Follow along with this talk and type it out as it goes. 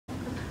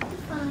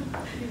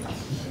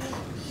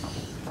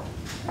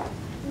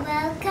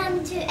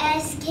Welcome to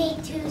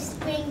SK2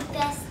 Spring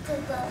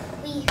Festival.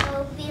 We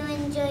hope you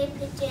enjoy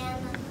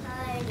Pajama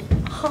Party.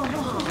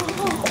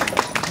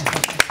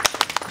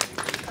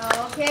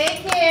 Okay,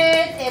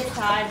 kids, it's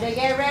time to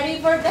get ready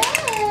for bed.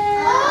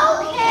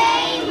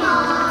 Okay,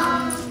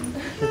 Mom.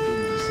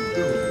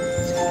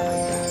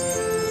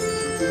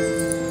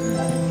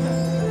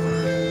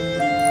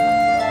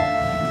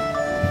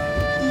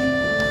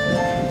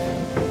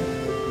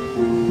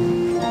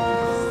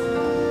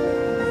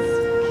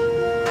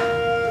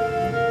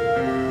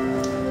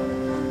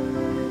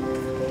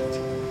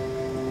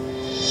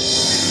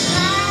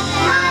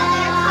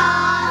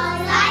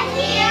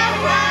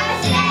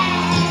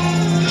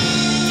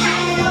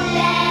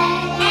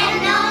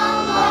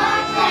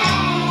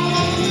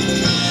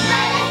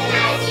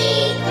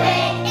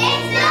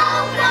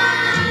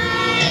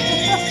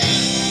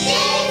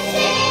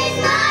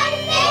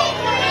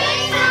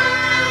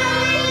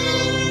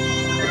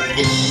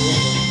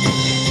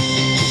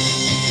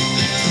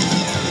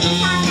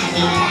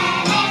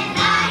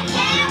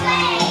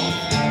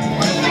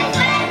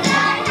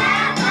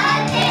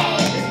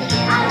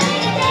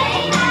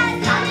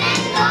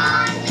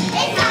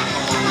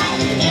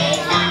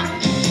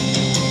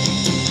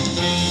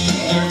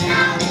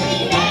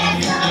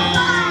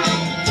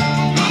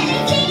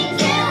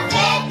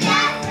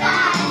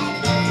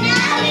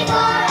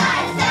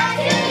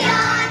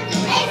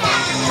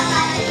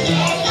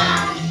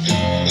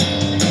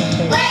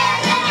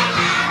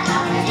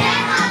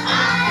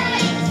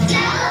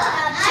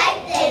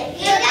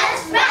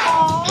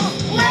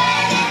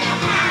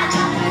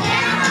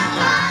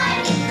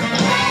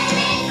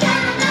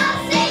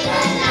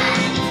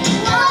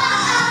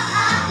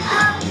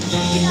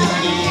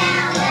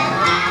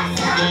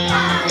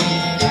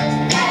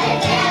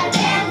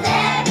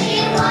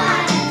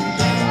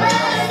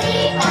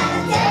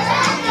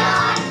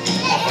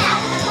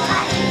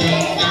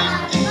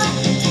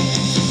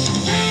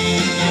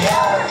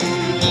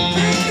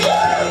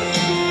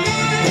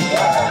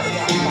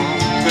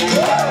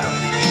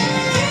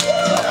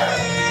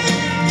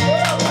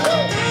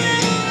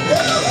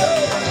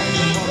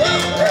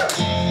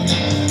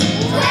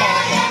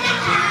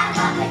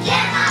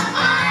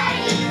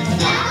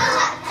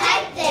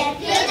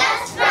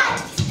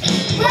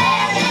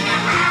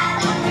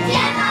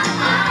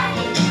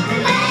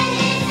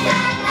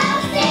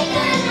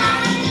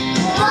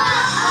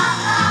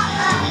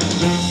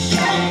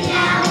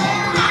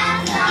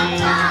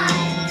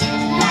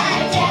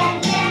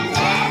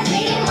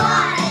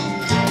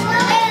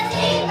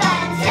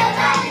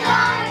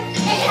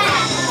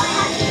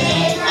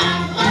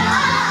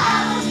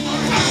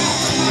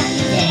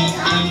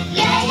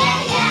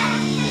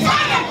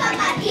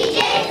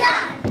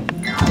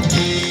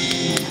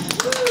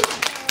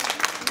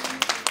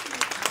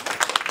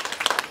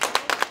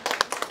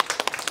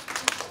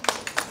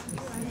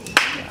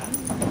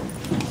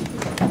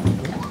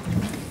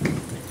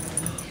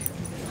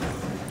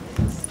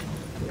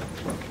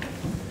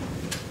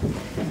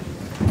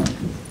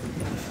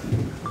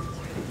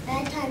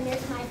 Bedtime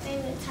is my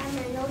favorite time.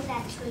 I know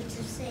that's way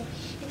to say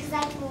because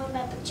I can wear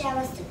my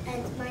pajamas to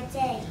end my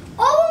day.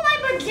 Oh, my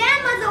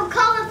pajamas are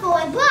colorful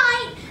and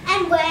bright,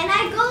 and when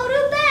I go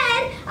to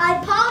bed, I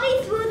party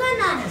through the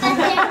night. But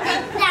there's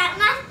things that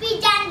must be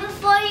done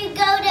before you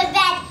go to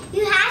bed.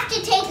 You have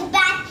to take a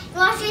bath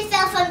and wash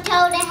yourself from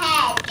toe to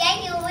head.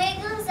 Get your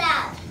wiggles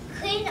out.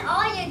 Clean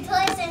all your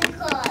toys and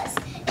clothes.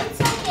 It's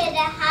okay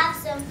to have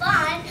some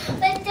fun,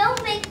 but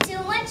don't make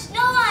too much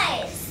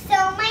noise. So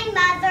my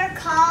mother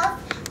calls,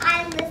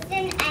 I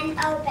listen and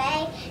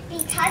obey,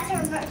 because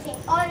her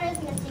marching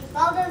orders must be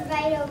followed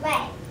right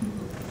away.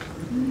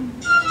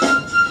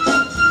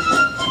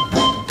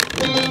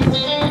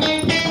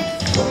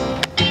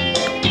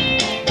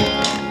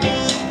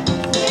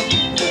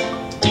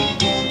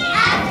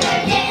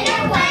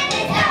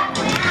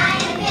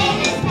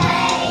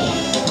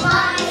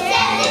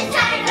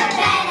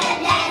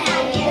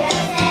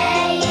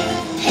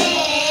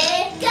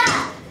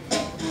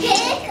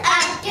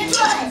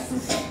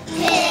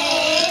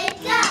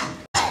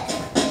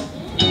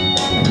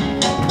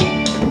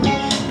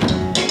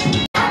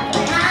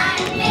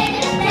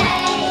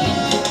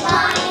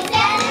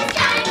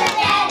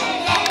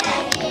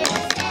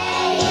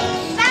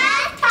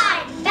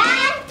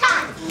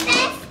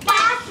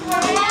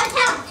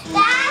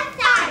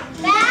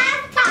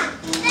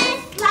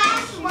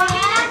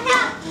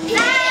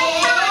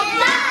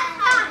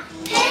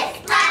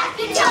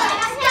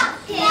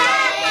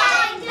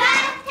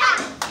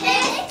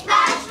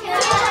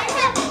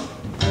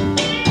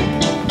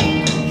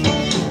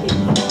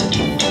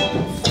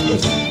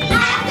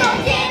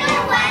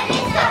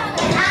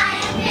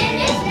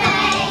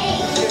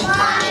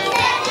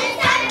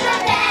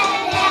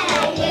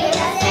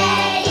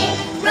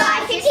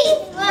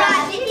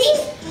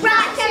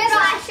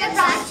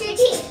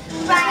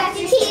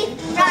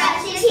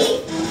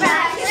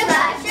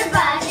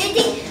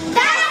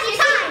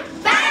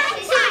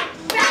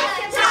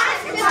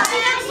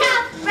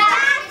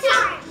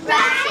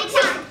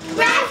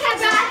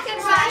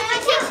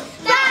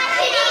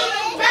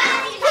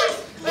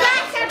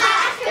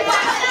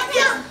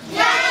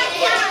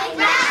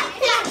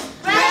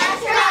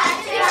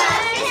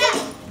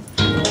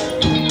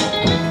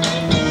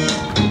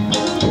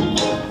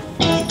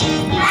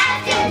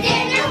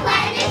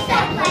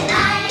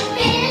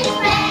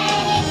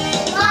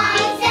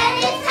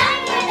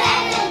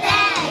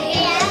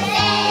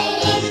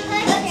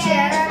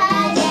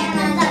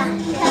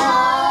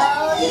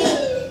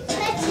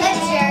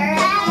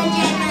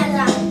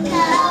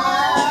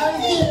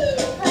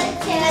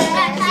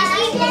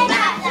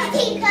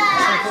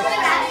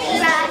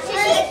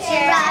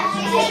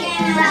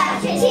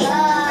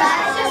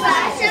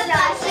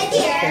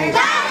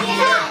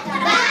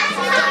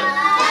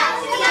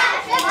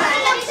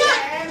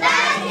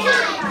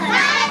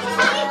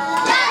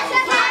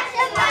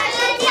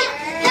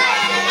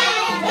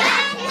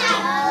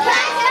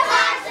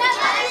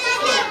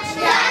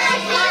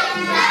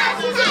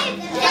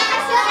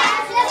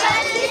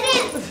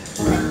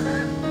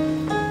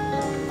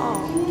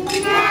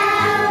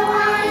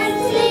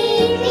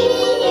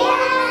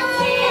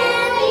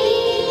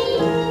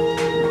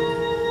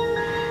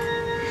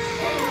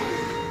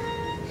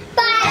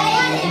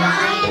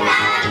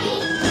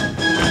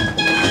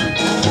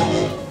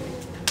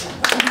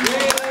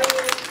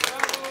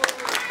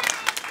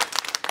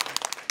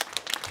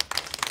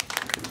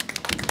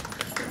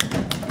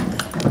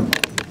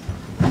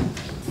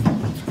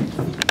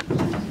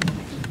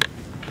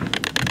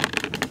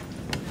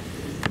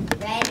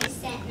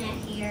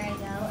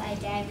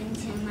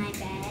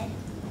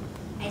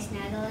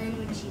 snuggle in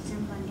when she's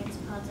in blankets,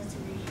 puzzles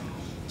in her head.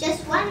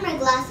 Just one more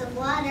glass of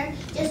water,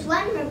 just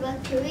one more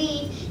book to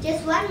read,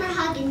 just one more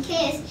hug and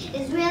kiss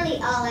is really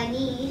all I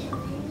need.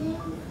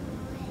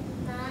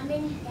 Mom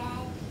and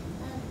Dad,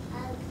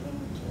 hugs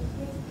and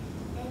kisses,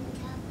 and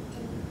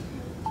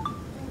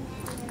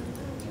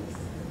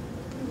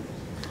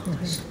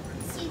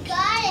you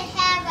gotta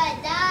have a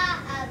doll,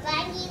 a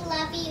bunny,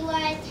 lovey, or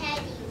a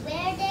teddy.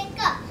 Where'd it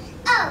go?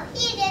 Oh,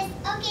 here it is.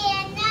 Okay,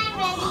 I'm not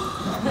ready.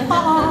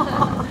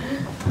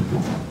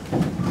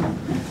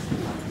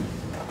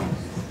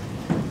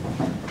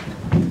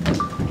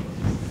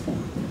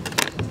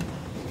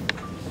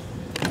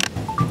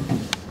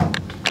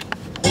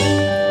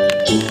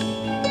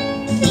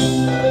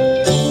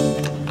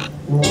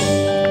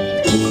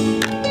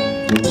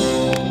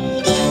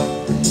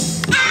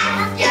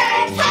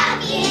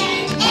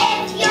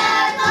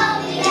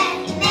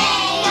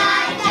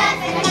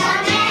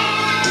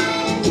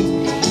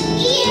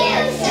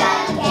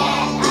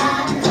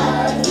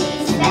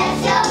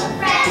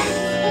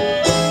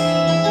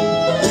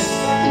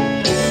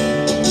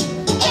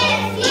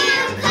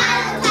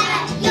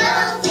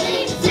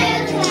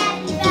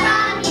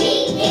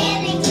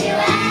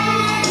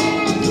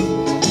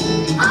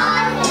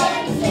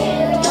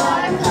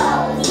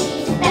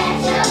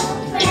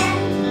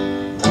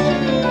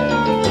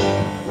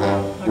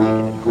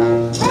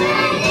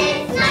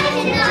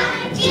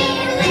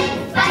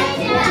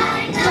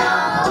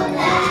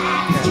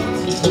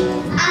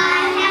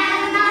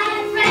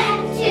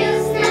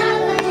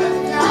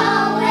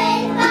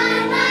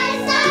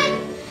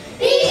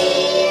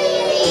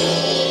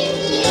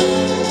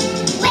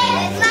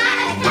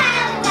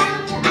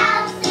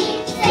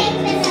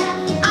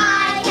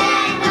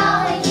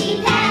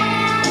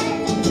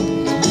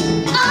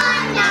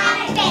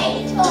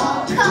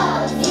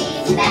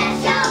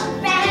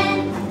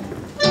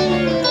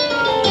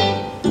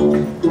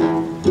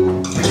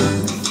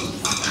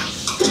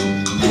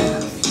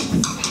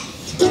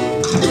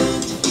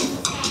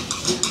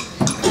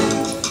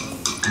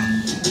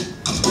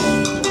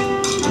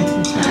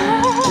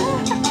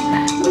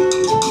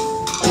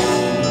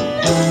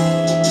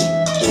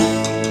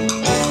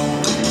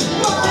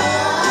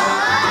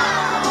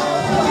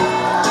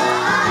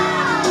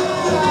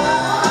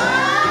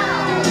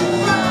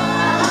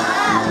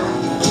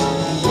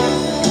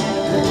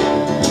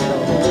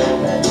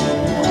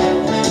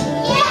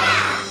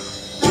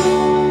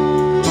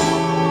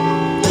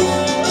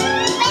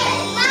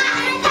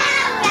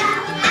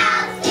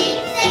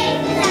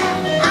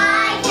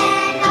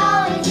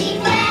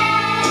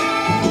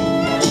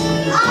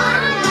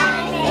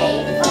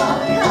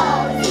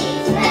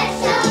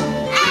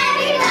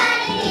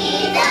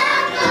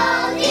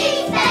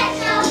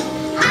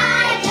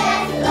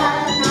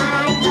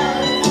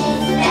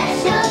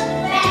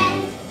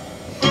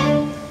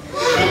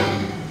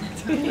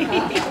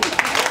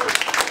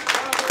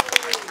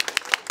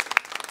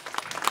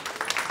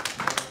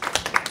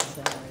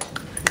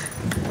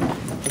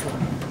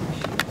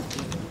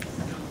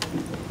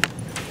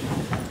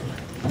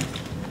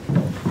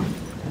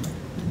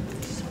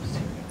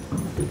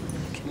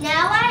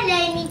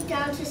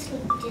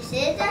 This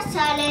is a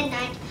silent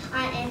night.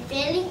 I am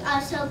feeling oh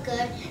so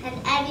good,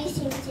 and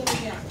everything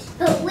seems right.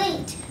 But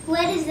wait,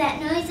 what is that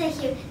noise I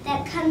hear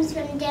that comes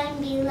from down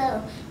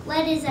below?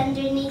 What is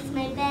underneath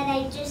my bed?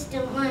 I just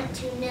don't want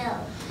to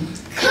know.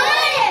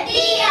 Could it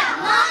be a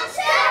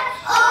monster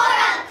or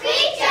a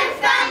creature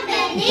from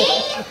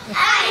beneath?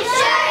 I'm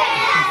sure it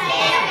has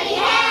hairy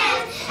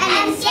hands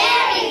and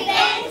scary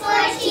fangs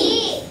for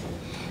teeth.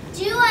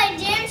 Do I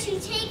dare to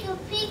take a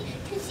peek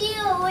to see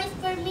who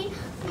whispered me?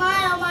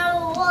 Smile, my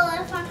will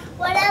I find,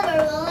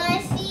 whatever will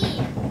I see?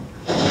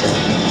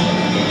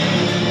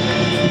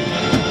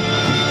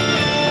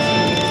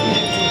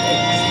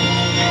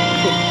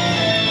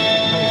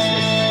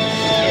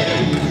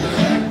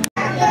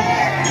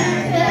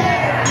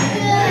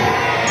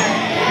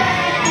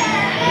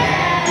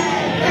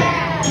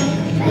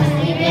 Must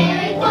be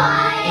very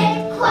quiet,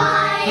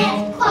 quiet,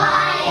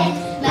 quiet.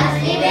 Must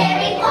be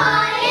very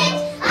quiet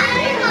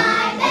under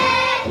my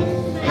bed.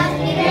 Must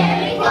be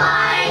very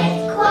quiet,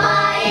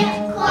 quiet,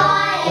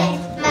 quiet.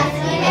 Must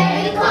be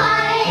very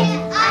quiet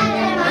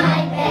under my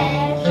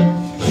bed.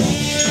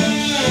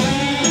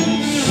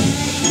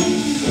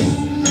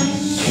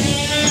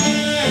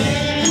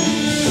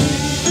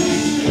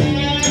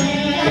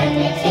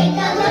 Gonna take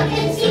a look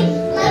and see,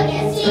 look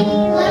and see,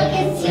 look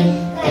and see.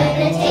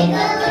 Gonna take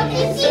a look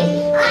and see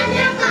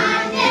under my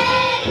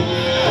bed.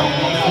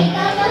 Gonna take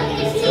a look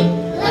and see,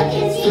 look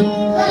and see,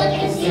 look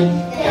and see.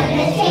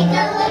 Gonna take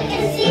a look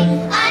and see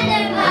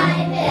under my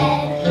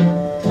bed.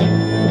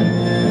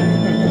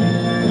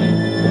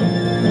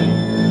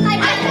 I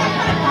just got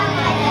on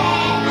my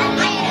bed, I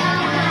laid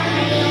on my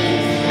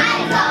knees.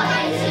 I'm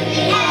going to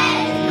the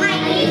end, I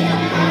need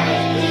some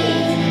courage,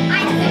 please.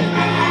 I stick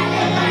my head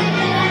in my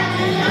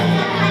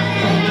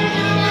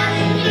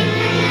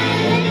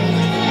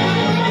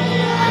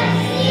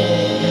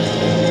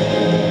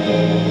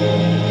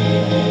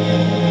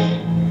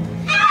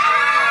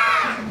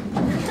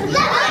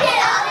Look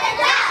at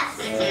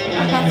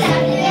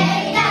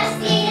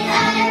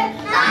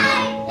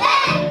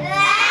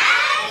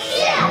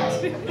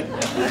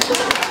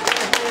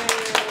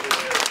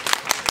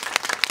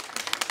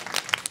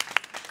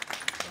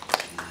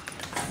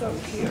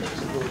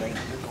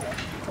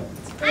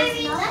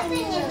There's nothing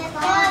in the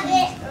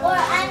closet or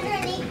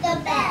underneath the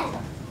bed.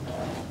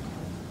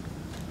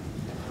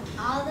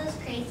 All those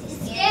crazy,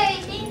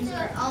 scary things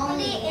are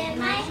only in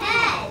my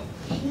head.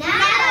 Now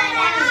that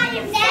I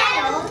am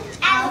settled,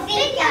 I'll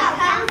think I'll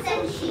count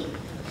some sheep.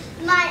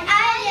 My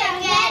eyes are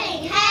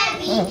getting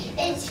heavy.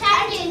 It's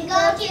time to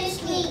go to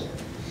sleep.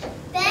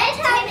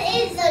 Bedtime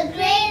is the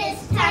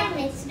greatest time.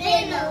 It's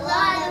been a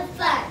lot of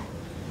fun.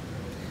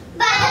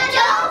 But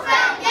don't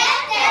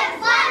forget there's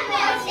one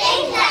more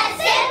thing that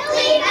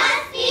simply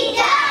must be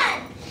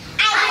done.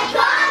 I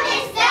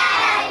promise that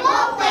I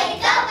won't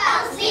wake up.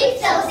 I'll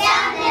sleep so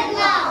sound and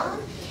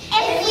long.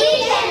 If we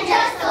can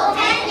just hold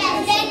hands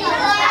and sing a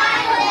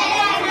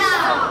bedtime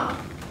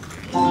song.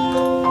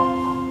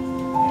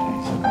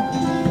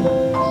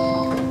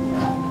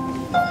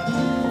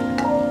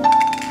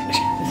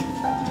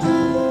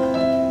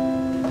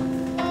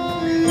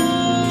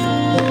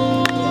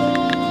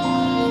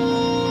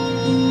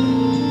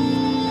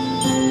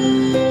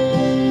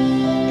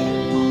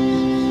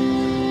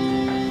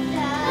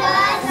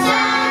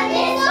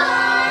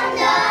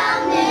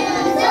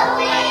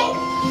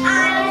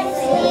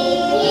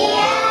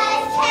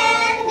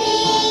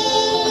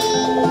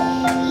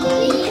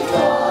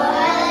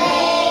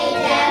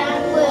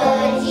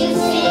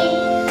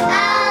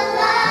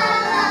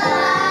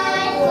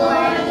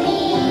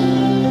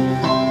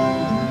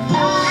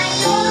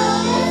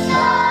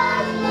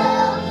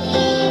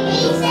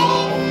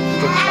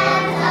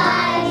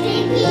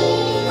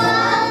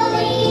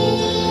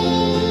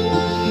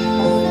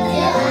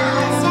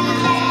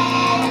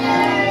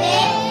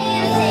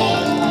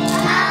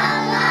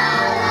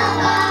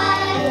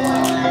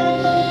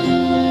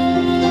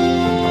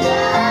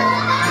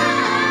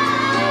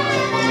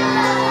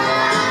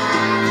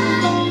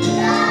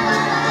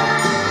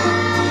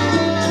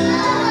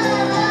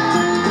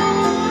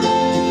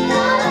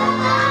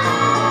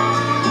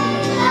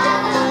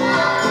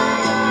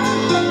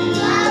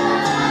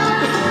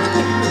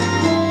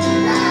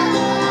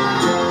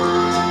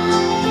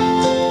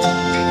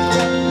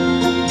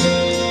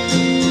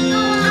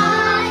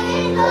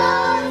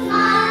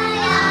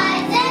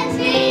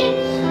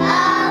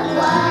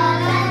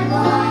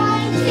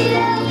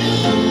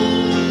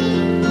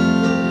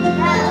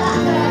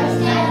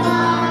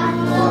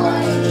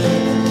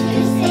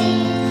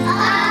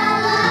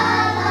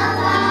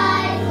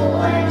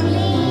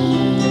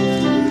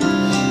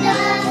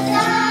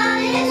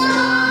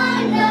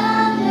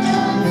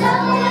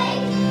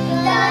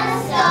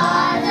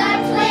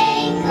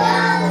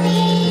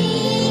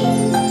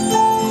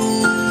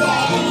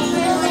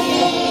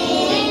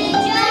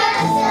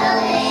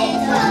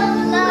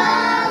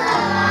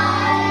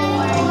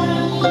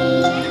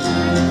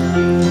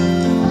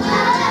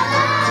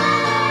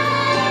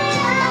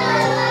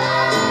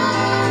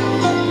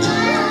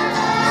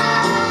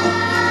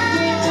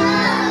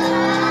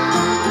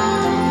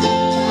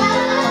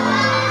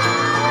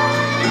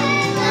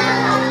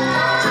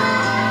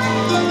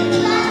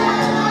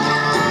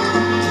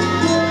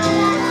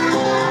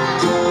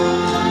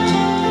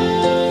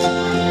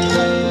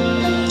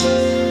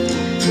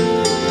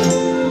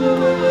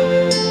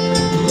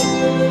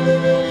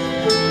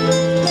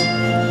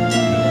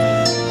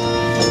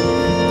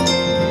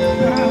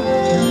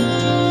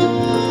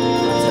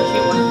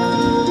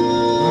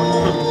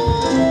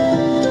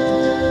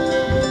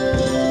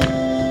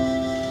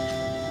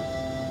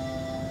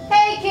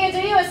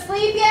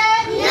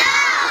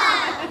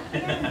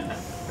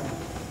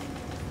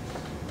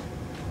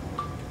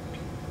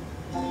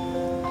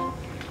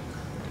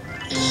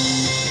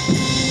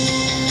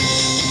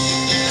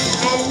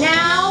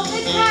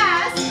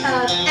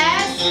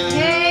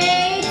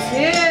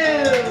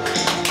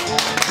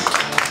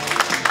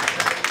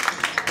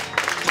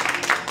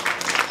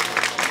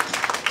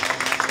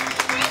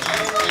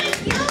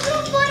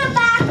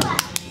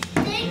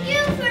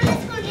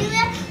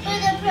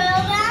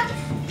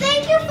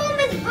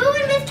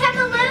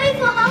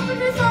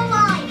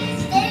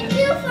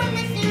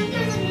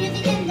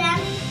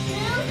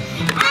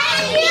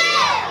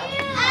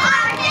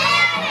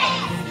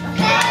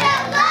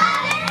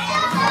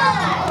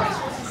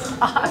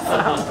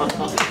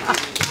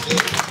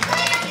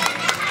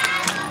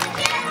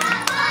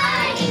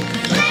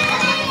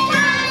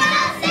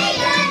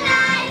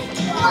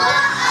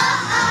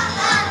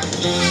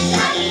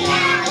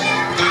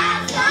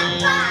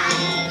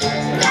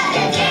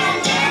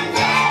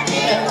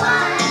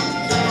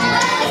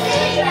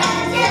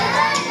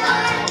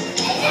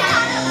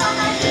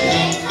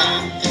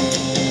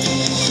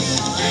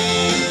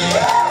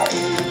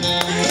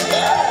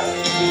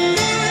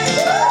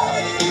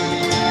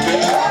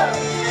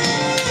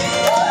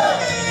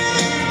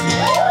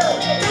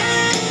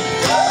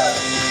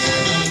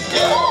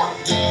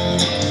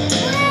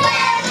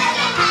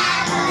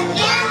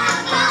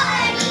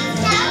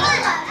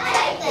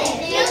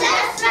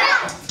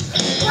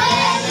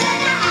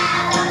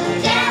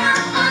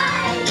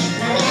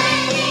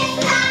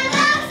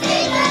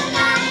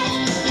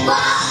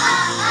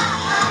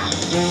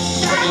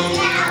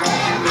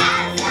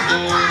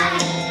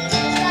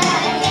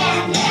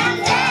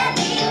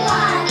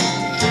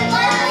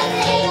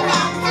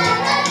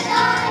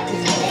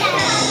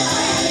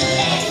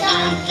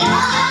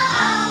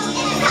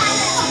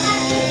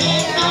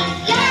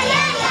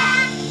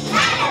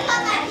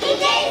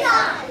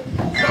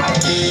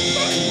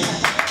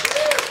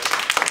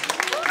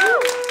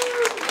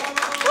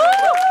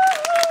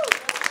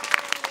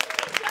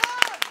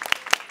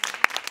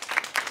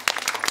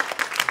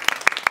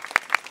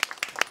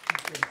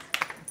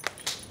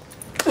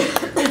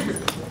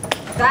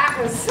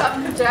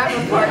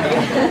 pajama party.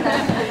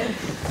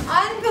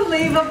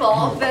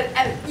 Unbelievable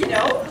that, you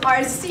know,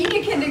 our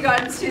senior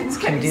kindergarten students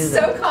can be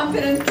so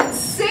confident, can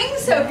sing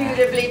so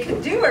beautifully,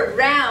 can do a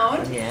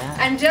round,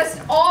 and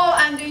just all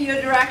under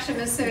your direction,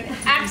 Miss Soon.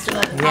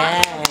 Excellent.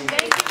 Yeah. Awesome.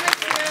 Thank you, Miss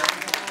Soon.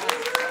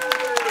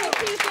 And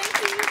we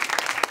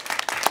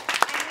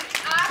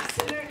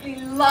absolutely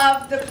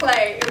loved the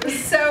play. It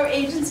was so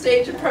age and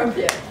stage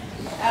appropriate.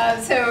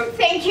 So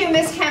thank you,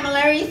 Miss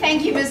Camilleri.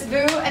 Thank you, Miss Vu.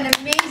 An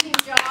amazing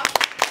job.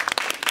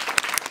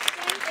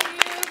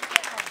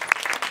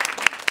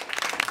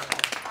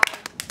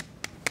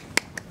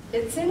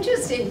 It's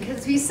interesting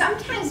because we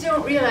sometimes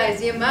don't realize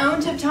the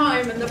amount of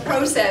time and the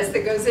process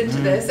that goes into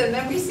this, and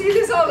then we see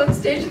this all on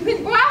stage and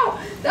think, wow,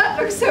 that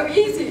looks so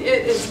easy.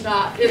 It is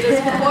not. It is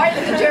quite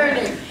the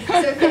journey.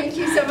 So thank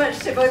you so much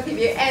to both of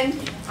you. And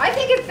I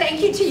think a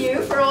thank you to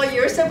you for all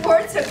your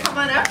support. So come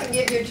on up and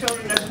give your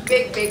children a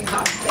big, big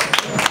hug.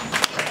 Thank you.